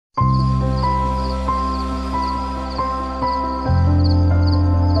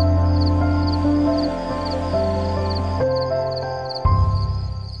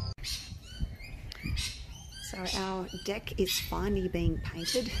deck is finally being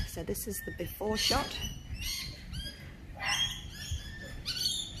painted. So this is the before shot.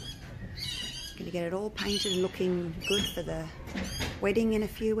 Going to get it all painted and looking good for the wedding in a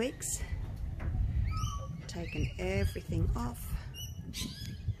few weeks. Taken everything off.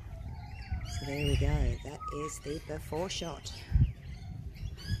 So there we go. That is the before shot.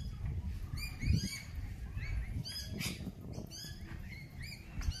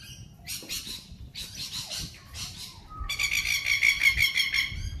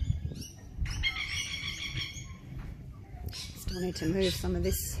 Still need to move some of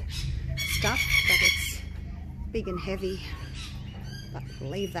this stuff, but it's big and heavy, but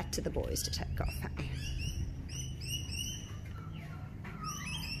we'll leave that to the boys to take off. Hey?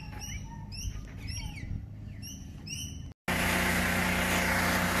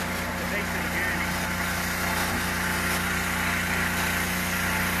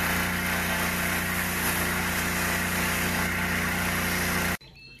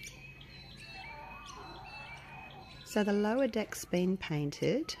 So the lower deck's been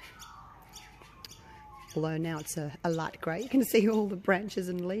painted, although now it's a light grey. You can see all the branches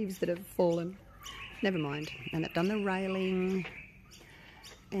and leaves that have fallen. Never mind. And they've done the railing,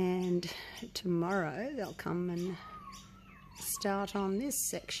 and tomorrow they'll come and start on this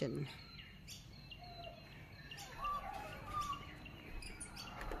section.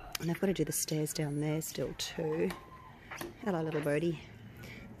 And I've got to do the stairs down there still too. Hello, little birdie.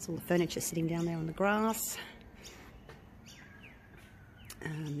 There's all the furniture sitting down there on the grass.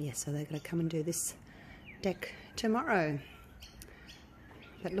 Yeah, so they're going to come and do this deck tomorrow.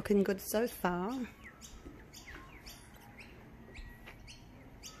 But looking good so far.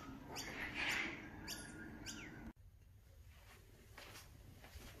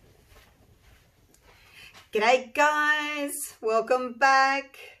 G'day guys, welcome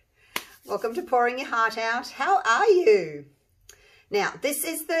back. Welcome to Pouring Your Heart Out. How are you? Now, this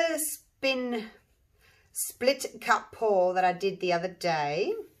is the split cup pour that I did the other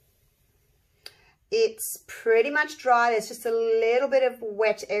day. It's pretty much dry. There's just a little bit of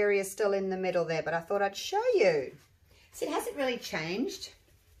wet area still in the middle there, but I thought I'd show you. See, it hasn't really changed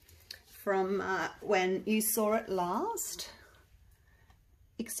from when you saw it last,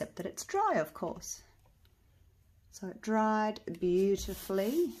 except that it's dry, of course. So it dried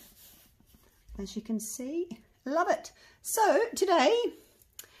beautifully, as you can see. Love it. So today,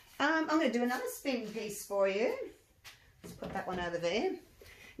 I'm going to do another spin piece for you. Let's put that one over there.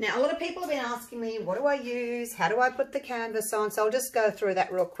 Now, a lot of people have been asking me, what do I use? How do I put the canvas on? So I'll just go through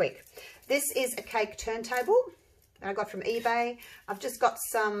that real quick. This is a cake turntable that I got from eBay. I've just got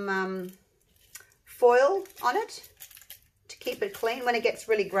some foil on it to keep it clean. When it gets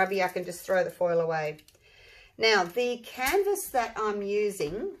really grubby, I can just throw the foil away. Now, the canvas that I'm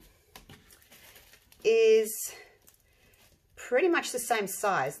using is pretty much the same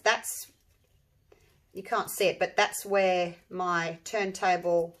size. That's, you can't see it, but that's where my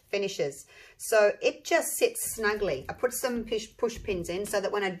turntable finishes. So it just sits snugly. I put some push pins in so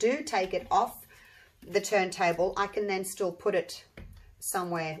that when I do take it off the turntable, I can then still put it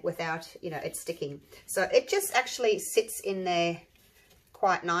somewhere without, you know, it sticking. So it just actually sits in there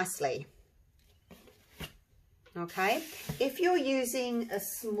quite nicely. Okay, if you're using a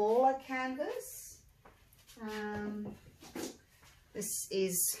smaller canvas, this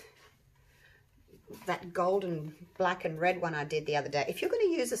is that golden black and red one I did the other day. If you're going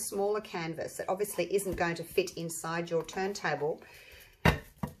to use a smaller canvas that obviously isn't going to fit inside your turntable,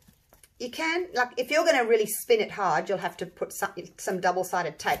 you can, like, if you're going to really spin it hard, you'll have to put some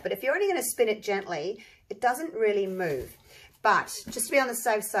double-sided tape. But if you're only going to spin it gently, it doesn't really move. But just to be on the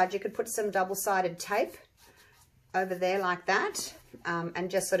safe side, you could put some double-sided tape over there like that,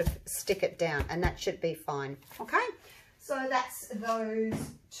 and just sort of stick it down, and that should be fine. Okay, so that's those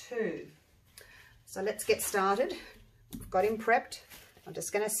two. So let's get started. I've got him prepped. I'm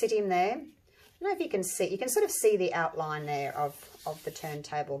just going to sit him there. I don't know if you can see, you can sort of see the outline there of the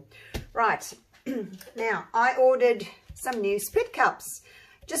turntable. Right, now I ordered some new split cups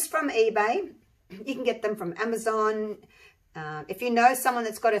just from eBay. You can get them from Amazon. If you know someone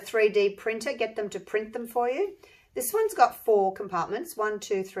that's got a 3D printer, get them to print them for you. This one's got 4 compartments, 1,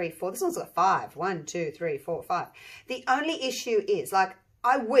 2, 3, 4. This one's got 5, 1, 2, 3, 4, 5. The only issue is, like,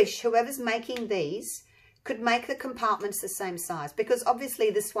 I wish whoever's making these could make the compartments the same size, because obviously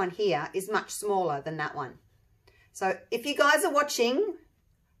this one here is much smaller than that one. So if you guys are watching,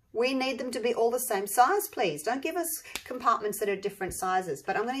 we need them to be all the same size, please. Don't give us compartments that are different sizes.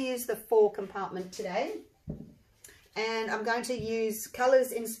 But I'm going to use the 4 compartment today. And I'm going to use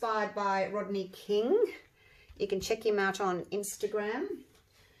colours inspired by Rodney King. You can check him out on Instagram.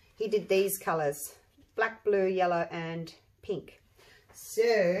 He did these colours. black, blue, yellow, and pink. So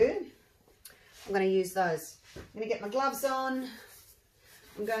I'm going to use those. I'm going to get my gloves on.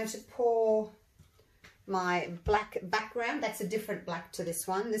 I'm going to pour my black background. That's a different black to this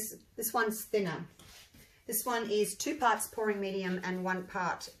one. This one's thinner. This one is 2 parts pouring medium and 1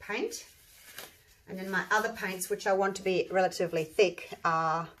 part paint. And then my other paints, which I want to be relatively thick,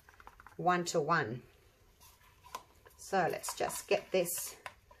 are 1:1. So let's just get this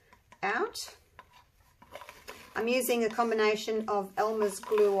out. I'm using a combination of Elmers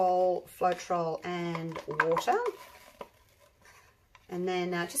Glue All, Floetrol, and water. And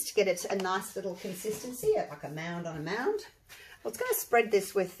then just to get it a nice little consistency, like a mound on a mound. I was going to spread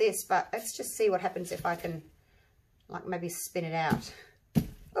this with this, but let's just see what happens if I can, like, maybe spin it out.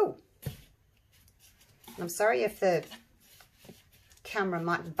 Oh, I'm sorry if the camera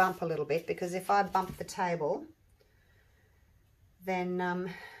might bump a little bit, because if I bump the table,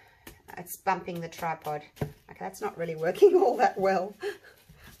 then it's bumping the tripod. Okay, that's not really working all that well.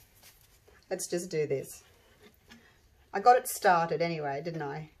 Let's just do this. I got it started anyway, didn't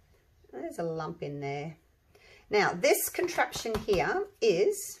I? There's a lump in there. Now, this contraption here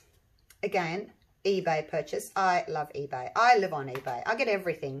is, again, eBay purchase. I love eBay. I live on eBay. I get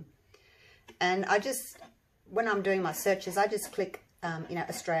everything. And I just, when I'm doing my searches, I just click, you know,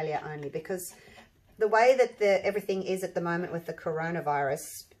 Australia only, because the way that everything is at the moment with the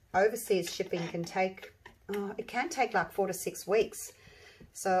coronavirus, overseas shipping can take, it can take like 4 to 6 weeks.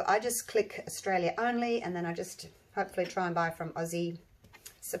 So I just click Australia only, and then I just hopefully try and buy from Aussie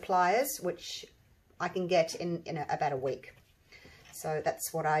suppliers, which I can get in about a week. So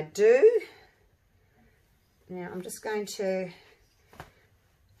that's what I do. Now I'm just going to,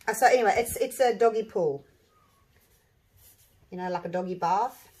 so anyway, it's a doggy pool, you know, like a doggy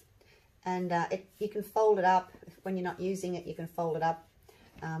bath. And you can fold it up. When you're not using it, you can fold it up.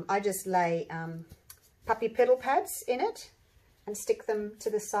 I just lay puppy pedal pads in it and stick them to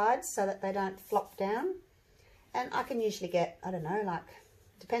the sides so that they don't flop down. And I can usually get, I don't know, like,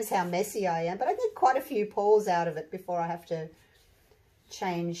 depends how messy I am, but I get quite a few pours out of it before I have to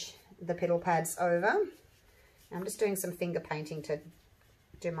change the pedal pads over. I'm just doing some finger painting to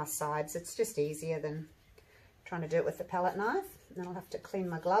do my sides. It's just easier than trying to do it with the palette knife. And then I'll have to clean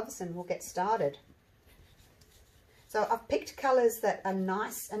my gloves and we'll get started. So I've picked colours that are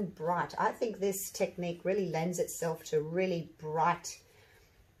nice and bright. I think this technique really lends itself to really bright,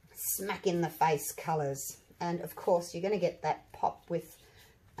 smack in the face colours. And of course you're going to get that pop with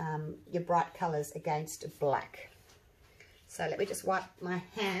your bright colours against black. So let me just wipe my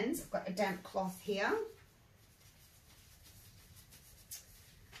hands. I've got a damp cloth here.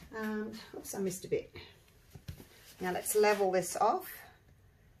 Oops, I missed a bit. Now let's level this off,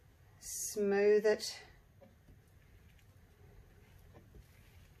 smooth it.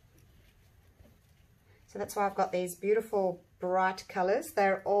 So that's why I've got these beautiful bright colours.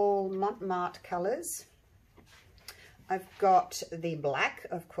 They're all Mont Marte colours. I've got the black,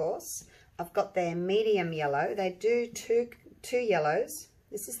 of course. I've got their medium yellow. They do two yellows.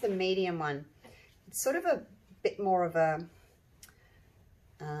 This is the medium one. It's sort of a bit more of a,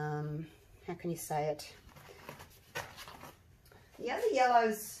 how can you say it? The other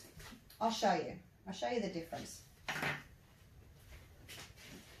yellows, I'll show you. I'll show you the difference.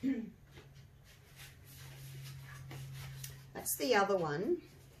 That's the other one.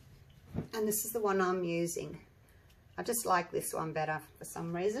 And this is the one I'm using. I just like this one better for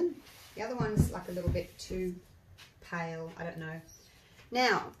some reason. The other one's like a little bit too pale. I don't know.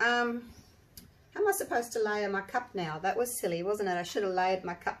 Now, how am I supposed to layer my cup now? That was silly, wasn't it? I should have layered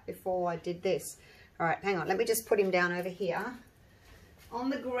my cup before I did this. All right, hang on. Let me just put him down over here. On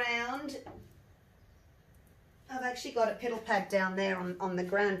the ground, I've actually got a pedal pad down there on the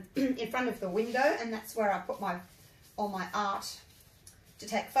ground in front of the window, and that's where I put all my art to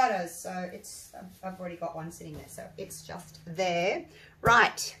take photos. So it's, I've already got one sitting there, so it's just there.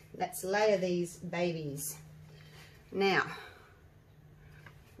 Right, let's layer these babies. Now,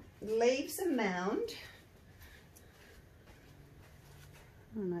 leaves a mound.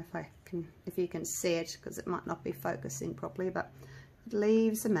 I don't know if you can see it, because it might not be focusing properly, but it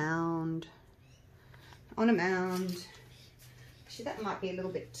leaves a mound on a mound. Actually, that might be a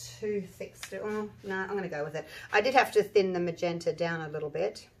little bit too thick still. Well, no, I'm going to go with it. I did have to thin the magenta down a little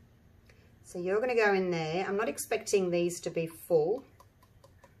bit. So you're going to go in there. I'm not expecting these to be full.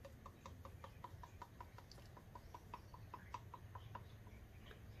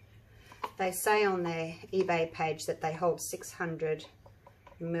 They say on their eBay page that they hold 600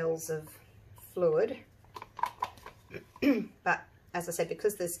 mils of fluid. But as I said,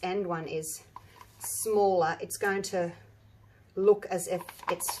 because this end one is smaller, it's going to look as if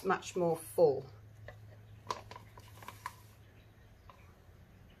it's much more full.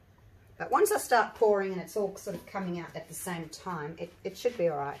 But once I start pouring and it's all sort of coming out at the same time, it should be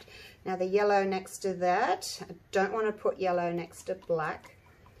all right. Now the yellow next to that, I don't want to put yellow next to black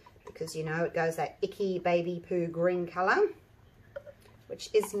because, you know, it goes that icky baby poo green colour, which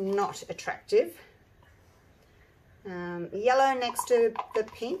is not attractive. Yellow next to the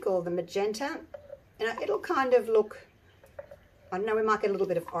pink or the magenta, you know, it'll kind of look, I don't know, we might get a little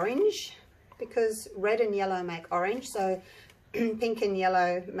bit of orange because red and yellow make orange, so pink and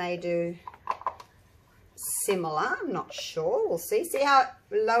yellow may do similar. I'm not sure. We'll see. See how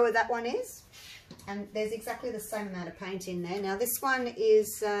lower that one is? And there's exactly the same amount of paint in there. Now this one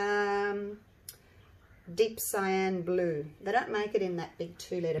is deep cyan blue. They don't make it in that big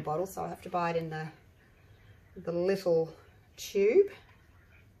 2-litre bottle, so I have to buy it in the little tube.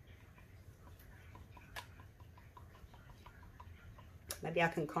 Maybe I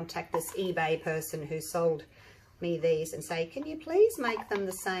can contact this eBay person who sold me these and say, can you please make them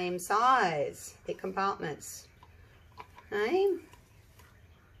the same size, the compartments? Hey?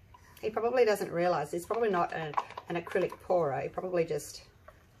 He probably doesn't realise. He's probably not an acrylic pourer. He probably just,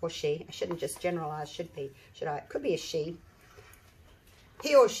 or she, I shouldn't just generalise, should I? It could be a she.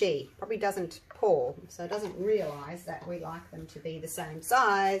 He or she probably doesn't pour, so doesn't realise that we like them to be the same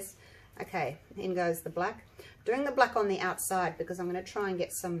size. Okay, in goes the black. Doing the black on the outside because I'm going to try and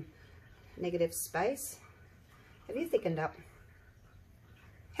get some negative space. Have you thickened up?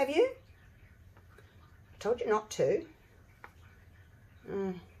 Have you? I told you not to.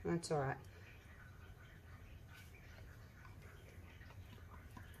 That's all right.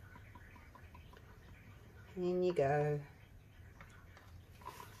 In you go.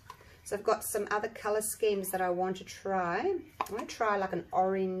 So I've got some other colour schemes that I want to try. I want to try like an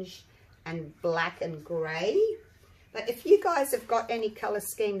orange and black and grey. But if you guys have got any colour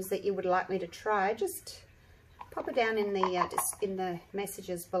schemes that you would like me to try, just pop it down in the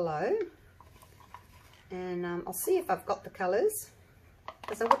messages below, and I'll see if I've got the colours,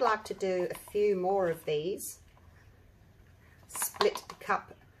 because I would like to do a few more of these split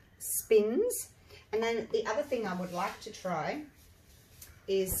cup spins. And then the other thing I would like to try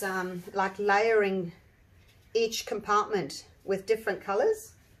is like layering each compartment with different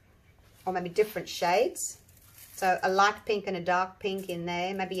colours, or maybe different shades. So a light pink and a dark pink in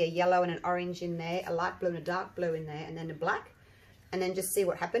there, maybe a yellow and an orange in there, a light blue and a dark blue in there, and then a black. And then just see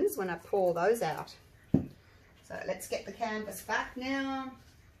what happens when I pour those out. So let's get the canvas back now.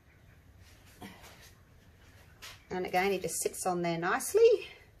 And again, it just sits on there nicely.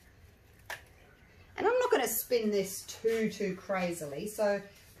 And I'm not going to spin this too crazily. So,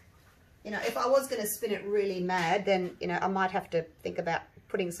 you know, if I was going to spin it really mad, then, you know, I might have to think about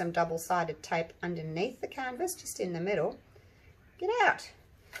putting some double-sided tape underneath the canvas, just in the middle. Get out.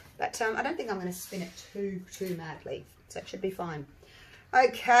 But I don't think I'm going to spin it too madly, so it should be fine.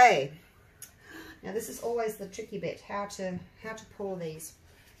 Okay. Now this is always the tricky bit, how to pour these.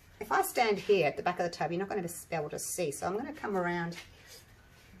 If I stand here at the back of the table, you're not going to be able to see, so I'm going to come around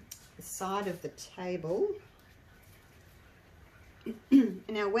the side of the table.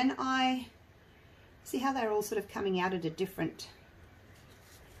 Now when I see how they're all sort of coming out at a different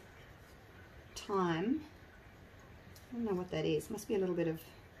time. I don't know what that is. Must be a little bit of,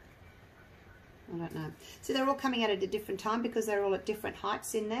 I don't know. So they're all coming out at a different time because they're all at different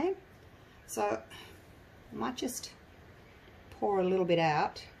heights in there. So I might just pour a little bit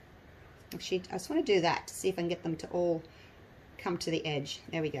out. Actually, I just want to do that to see if I can get them to all come to the edge.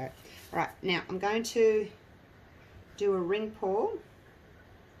 There we go. All right, now I'm going to do a ring pour.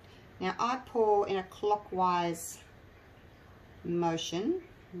 Now I pour in a clockwise motion.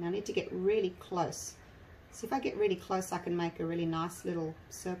 And I need to get really close. So if I get really close, I can make a really nice little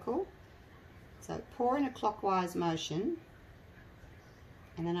circle. So pour in a clockwise motion,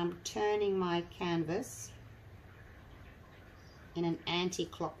 and then I'm turning my canvas in an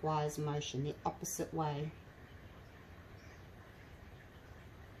anti-clockwise motion, the opposite way.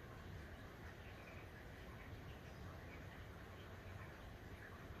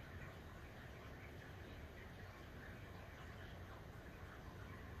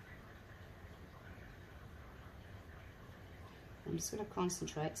 I'm just going to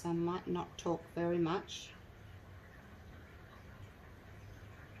concentrate, so I might not talk very much.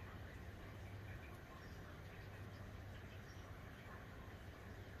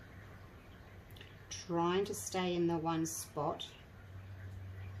 Trying to stay in the one spot.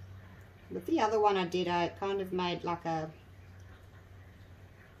 With the other one I did, I kind of made like a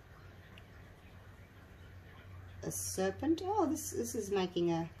serpent. Oh, this is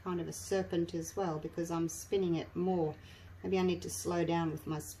making a kind of a serpent as well because I'm spinning it more. Maybe I need to slow down with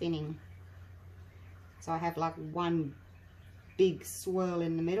my spinning. So I have like one big swirl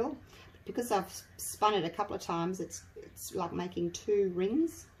in the middle. because I've spun it a couple of times, it's like making 2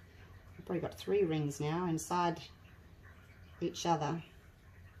 rings. I've probably got 3 rings now inside each other.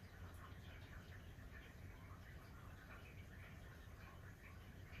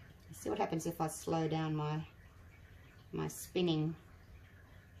 See what happens if I slow down my spinning.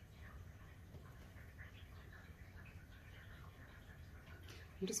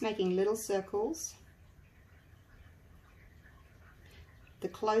 I'm just making little circles. The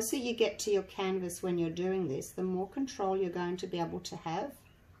closer you get to your canvas when you're doing this, the more control you're going to be able to have.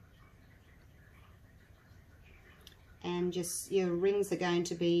 And just your rings are going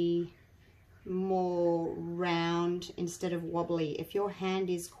to be more round instead of wobbly. If your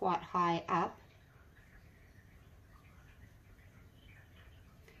hand is quite high up.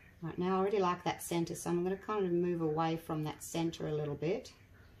 Right, now I already like that center, so I'm going to kind of move away from that center a little bit.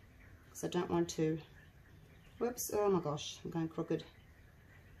 Because I don't want to, whoops, oh my gosh, I'm going crooked.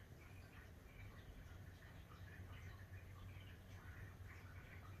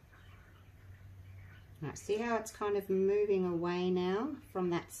 Right, see how it's kind of moving away now from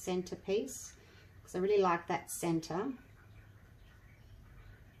that center piece? Because I really like that center. I'm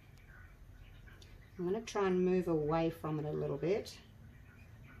going to try and move away from it a little bit.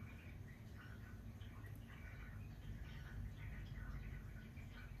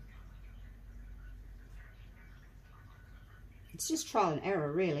 It's just trial and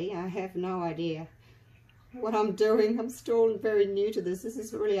error, really. I have no idea what I'm doing. I'm still very new to this. This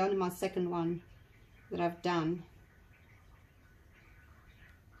is really only my second one that I've done.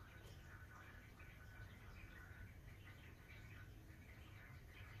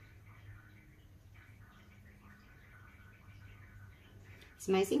 It's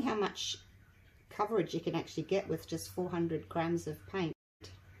amazing how much coverage you can actually get with just 400 grams of paint.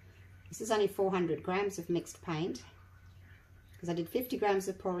 This is only 400 grams of mixed paint, because I did 50 grams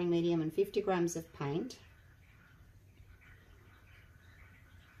of pouring medium and 50 grams of paint.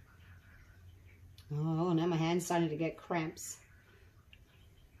 Oh, now my hand's starting to get cramps.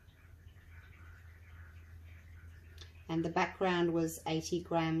 And the background was 80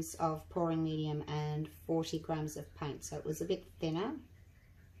 grams of pouring medium and 40 grams of paint, so it was a bit thinner.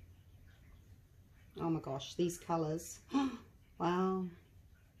 Oh my gosh, these colors. Wow.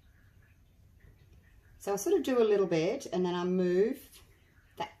 So I sort of do a little bit and then I move.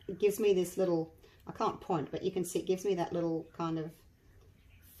 That gives me this little, I can't point, but you can see it gives me that little kind of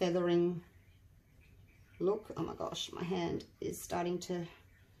feathering look. Oh my gosh, my hand is starting to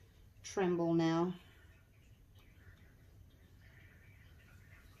tremble now.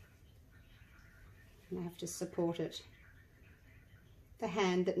 And I have to support it. The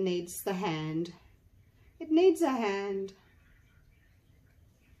hand that needs the hand. It needs a hand.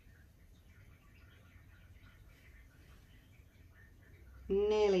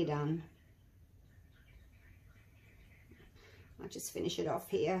 Nearly done. I'll just finish it off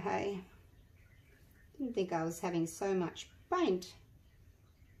here, hey. Didn't think I was having so much paint.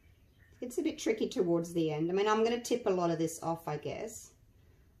 It's a bit tricky towards the end. I mean, I'm going to tip a lot of this off, I guess.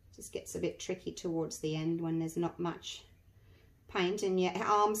 Just gets a bit tricky towards the end when there's not much paint and your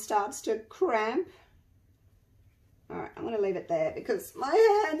arm starts to cramp. All right, I'm going to leave it there because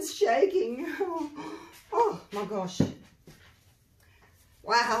my hand's shaking. Oh my gosh.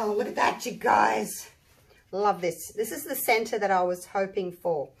 Wow, look at that, you guys. Love this. This is the center that I was hoping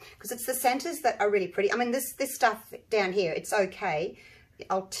for, because it's the centers that are really pretty. I mean, this stuff down here, it's okay.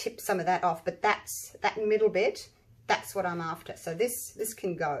 I'll tip some of that off, but that middle bit, that's what I'm after. So this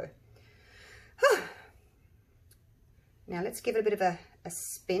can go. Now let's give it a bit of a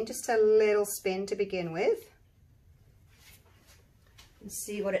spin, just a little spin to begin with, and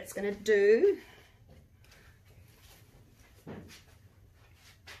see what it's going to do.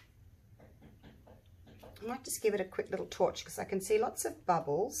 I might just give it a quick little torch because I can see lots of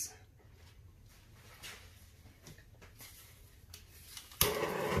bubbles.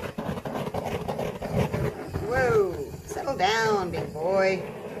 Whoa, settle down, big boy.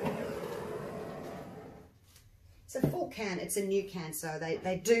 It's a full can, it's a new can, so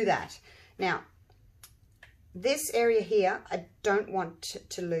they do that. Now, this area here, I don't want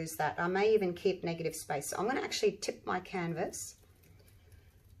to lose that. I may even keep negative space. So I'm going to actually tip my canvas.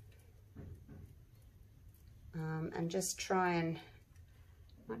 And just try and,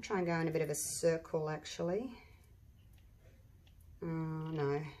 I might try and go in a bit of a circle actually.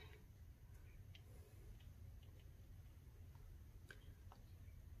 No.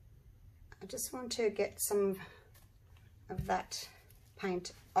 I just want to get some of that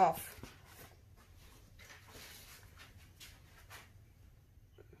paint off.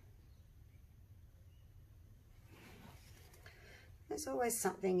 There's always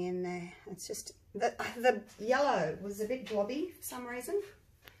something in there. It's just the yellow was a bit blobby for some reason.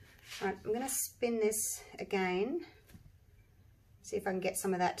 All right, I'm going to spin this again. See if I can get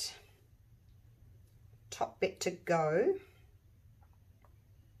some of that top bit to go.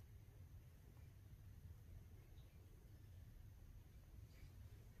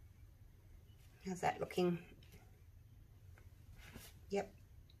 How's that looking? Yep,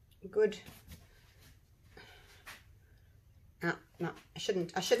 good. Oh, no, I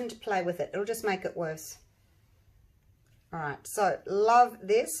shouldn't play with it. It'll just make it worse. All right, so love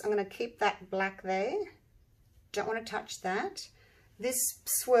this. I'm going to keep that black there. Don't want to touch that. This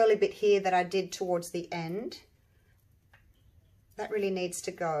swirly bit here that I did towards the end, that really needs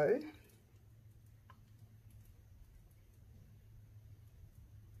to go.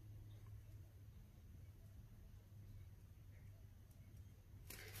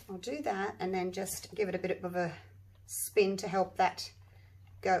 I'll do that and then just give it a bit of a spin to help that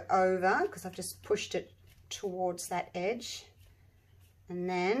go over, because I've just pushed it towards that edge. And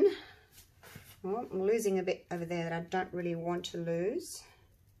then, oh, I'm losing a bit over there that I don't really want to lose.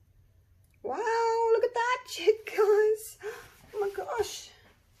 Wow, look at that, you guys. Oh my gosh.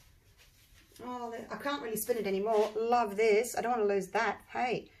 Oh, I can't really spin it anymore. Love this. I don't want to lose that.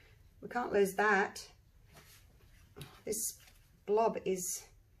 Hey, we can't lose that. This blob is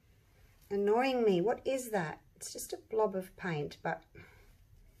annoying me. What is that? It's just a blob of paint, but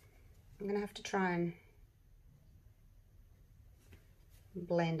I'm going to have to try and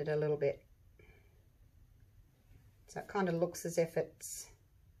blend it a little bit. So it kind of looks as if it's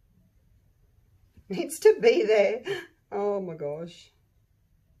needs to be there. Oh my gosh.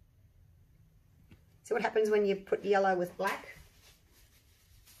 See what happens when you put yellow with black?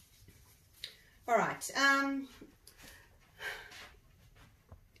 All right.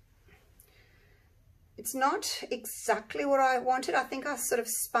 It's not exactly what I wanted. I think I sort of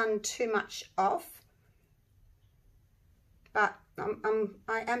spun too much off, but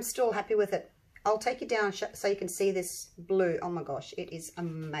I am still happy with it. I'll take you down so you can see this blue. Oh my gosh, it is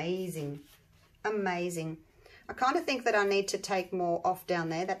amazing, amazing. I kind of think that I need to take more off down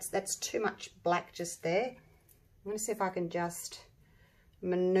there. That's too much black just there. I'm going to see if I can just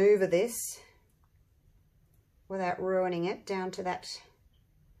maneuver this without ruining it down to that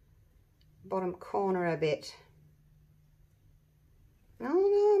bottom corner a bit. Oh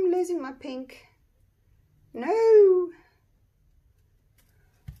no, I'm losing my pink. No,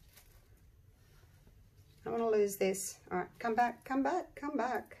 I don't want to lose this. All right, come back, come back, come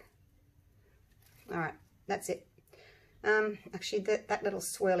back. All right, that's it. Actually, that little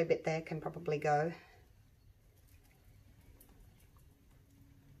swirly bit there can probably go.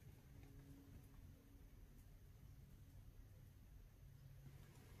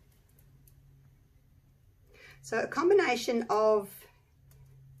 So a combination of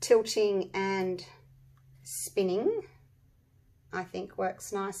tilting and spinning, I think,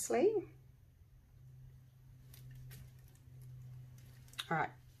 works nicely. All right,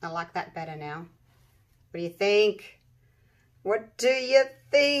 I like that better now. What do you think? What do you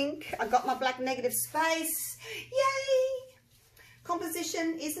think? I got my black negative space. Yay!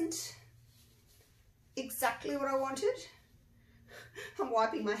 Composition isn't exactly what I wanted. I'm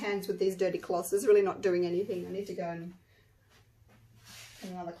wiping my hands with these dirty cloths. It's really not doing anything. I need to go and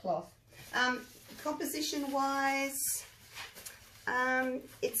get another cloth. Composition wise,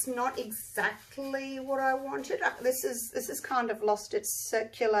 it's not exactly what I wanted. This is kind of lost its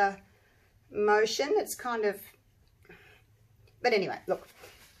circular motion. It's kind of, but anyway, look,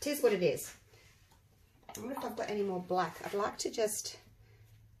 here's what it is. I wonder if I've got any more black. I'd like to just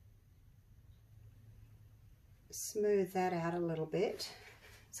smooth that out a little bit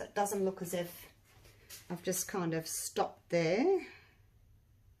so it doesn't look as if I've just kind of stopped there.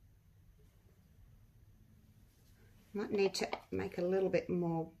 Might need to make a little bit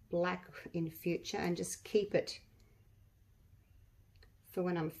more black in future and just keep it for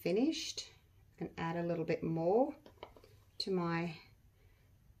when I'm finished, and add a little bit more to my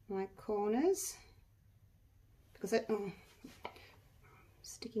corners, because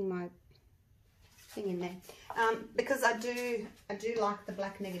sticking my thing in there, because I do like the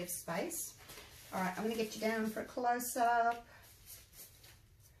black negative space. All right, I'm going to get you down for a close-up.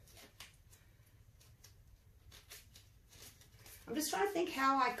 I'm just trying to think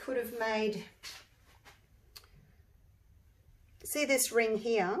how I could have made, see this ring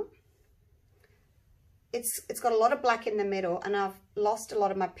here, it's got a lot of black in the middle and I've lost a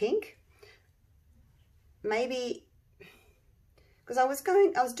lot of my pink. Maybe, because I was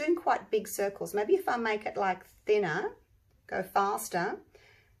doing quite big circles, maybe if I make it like thinner, go faster,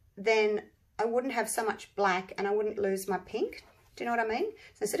 then I wouldn't have so much black and I wouldn't lose my pink. Do you know what I mean?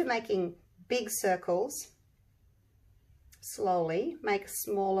 So instead of making big circles, slowly make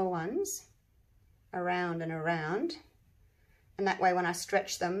smaller ones around and around. And that way when I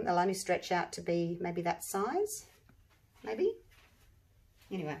stretch them, they'll only stretch out to be maybe that size, maybe.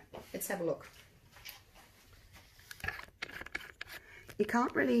 Anyway, let's have a look. You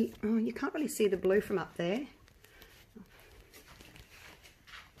can't really see the blue from up there.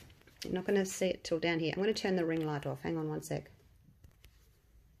 You're not going to see it till down here. I'm going to turn the ring light off. Hang on one sec.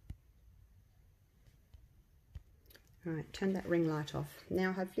 All right, turn that ring light off.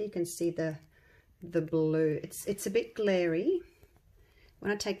 Now hopefully you can see the blue. It's a bit glary.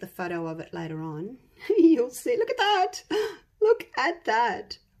 When I take the photo of it later on, you'll see. Look at that. Look at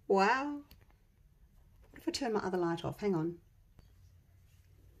that. Wow. What if I turn my other light off? Hang on.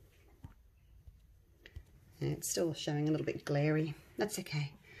 Yeah, it's still showing a little bit glary. That's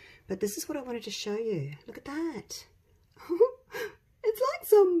okay. But this is what I wanted to show you. Look at that. It's like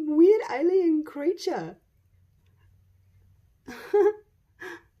some weird alien creature.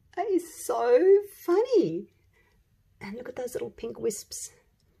 That is so funny. And look at those little pink wisps.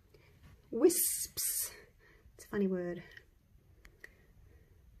 Wisps. It's a funny word.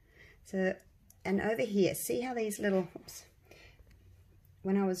 So, and over here, see how these little, oops,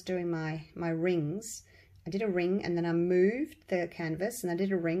 when I was doing my rings, I did a ring and then I moved the canvas and I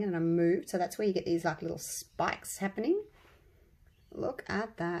did a ring and I moved. So that's where you get these like little spikes happening. Look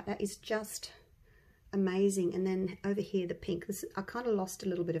at that. That is just amazing. And then over here, the pink. I kind of lost a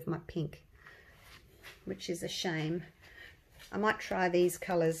little bit of my pink, which is a shame. I might try these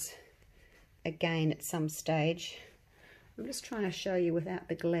colours again at some stage. I'm just trying to show you without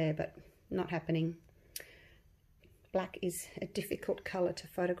the glare, but not happening. Black is a difficult colour to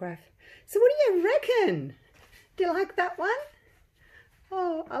photograph. So what do you reckon? Do you like that one?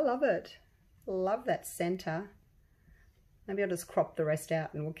 Oh, I love it. Love that centre. Maybe I'll just crop the rest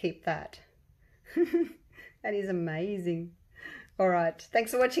out and we'll keep that. That is amazing. All right,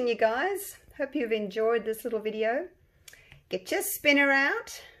 thanks for watching, you guys. Hope you've enjoyed this little video. Get your spinner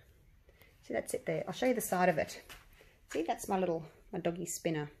out. See, that's it there. I'll show you the side of it. See, that's my doggy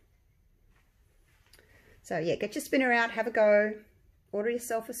spinner. So yeah, get your spinner out, have a go. Order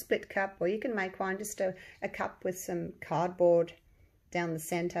yourself a split cup, or you can make one, just a cup with some cardboard down the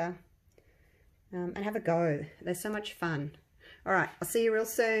center, and have a go. They're so much fun. All right, I'll see you real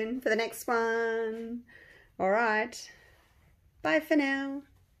soon for the next one. All right, bye for now.